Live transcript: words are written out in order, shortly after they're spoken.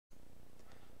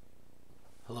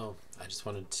Hello, I just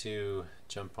wanted to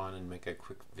jump on and make a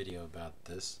quick video about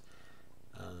this.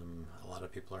 A lot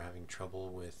of people are having trouble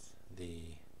with the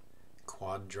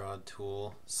quad draw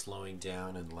tool slowing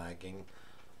down and lagging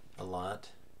a lot,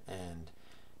 and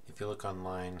if you look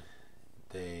online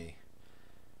they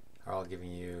are all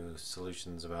giving you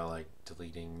solutions about like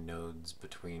deleting nodes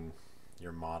between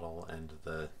your model and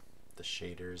the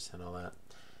shaders and all that.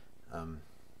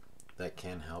 That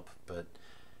can help, but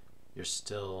you're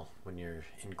still, when you're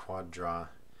in quad draw,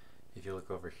 if you look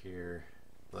over here,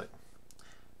 look,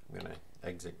 I'm gonna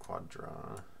exit quad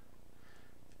draw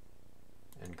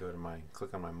and go to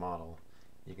click on my model.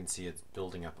 You can see it's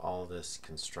building up all this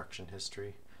construction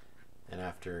history, and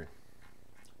after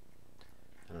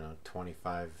I don't know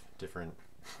 25 different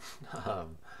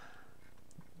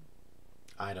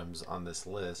items on this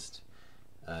list,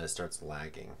 it starts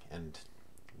lagging, and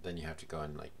then you have to go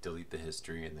and like delete the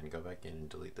history and then go back in and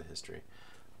delete the history.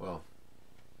 Well,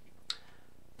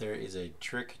 there is a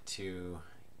trick to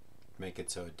make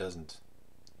it so it doesn't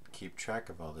keep track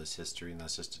of all this history, and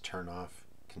that's just to turn off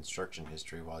construction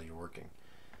history while you're working.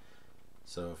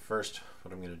 So first,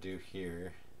 what I'm going to do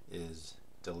here is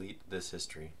delete this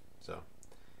history. So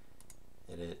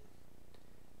edit,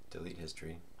 delete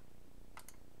history,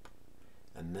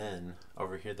 and then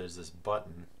over here there's this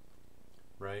button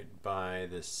right by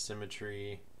this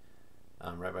symmetry,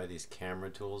 right by these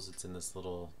camera tools. It's in this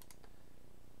little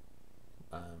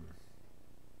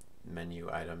menu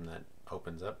item that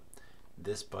opens up.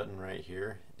 This button right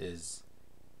here is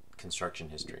construction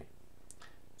history.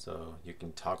 So you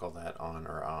can toggle that on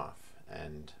or off,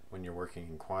 and when you're working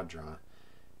in quad draw,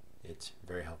 it's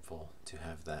very helpful to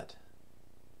have that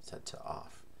set to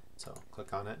off. So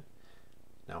click on it.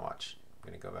 Now watch. I'm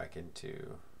going to go back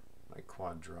into my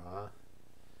quad draw.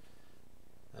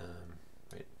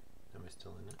 Wait, am I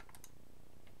still in it?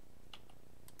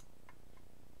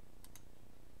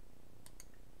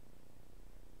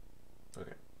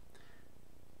 Okay.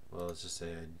 Well, let's just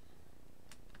say I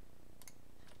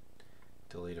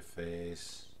delete a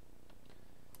face.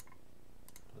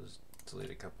 Let's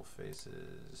delete a couple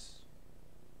faces.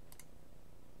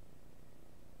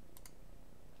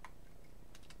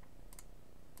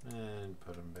 And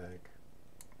put them back.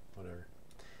 Whatever.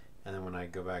 And then when I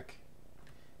go back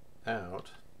out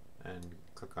and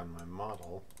click on my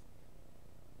model,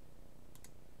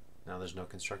 now there's no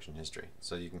construction history,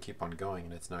 so you can keep on going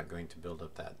and it's not going to build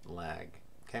up that lag.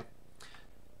 Okay.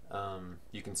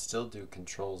 You can still do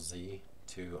Control Z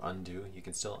to undo. You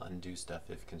can still undo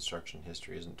stuff if construction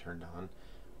history isn't turned on.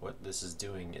 What this is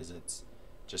doing is it's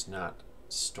just not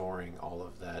storing all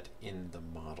of that in the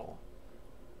model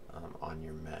on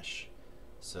your mesh.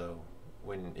 So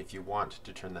if you want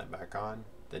to turn that back on,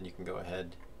 then you can go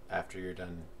ahead after you're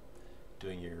done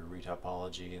doing your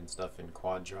retopology and stuff in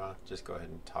quad draw. Just go ahead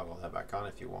and toggle that back on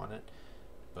if you want it,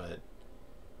 but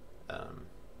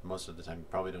most of the time you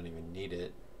probably don't even need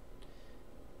it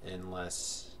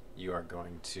unless you are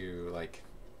going to like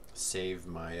save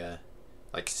Maya,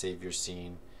 like save your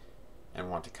scene and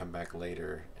want to come back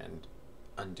later and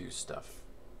undo stuff,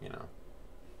 you know,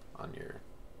 on your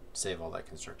save all that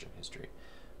construction history.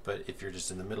 But if you're just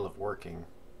in the middle of working,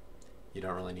 you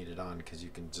don't really need it on because you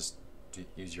can just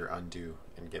use your undo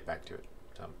and get back to it.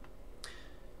 So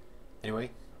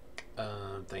anyway,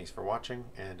 thanks for watching,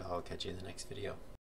 and I'll catch you in the next video.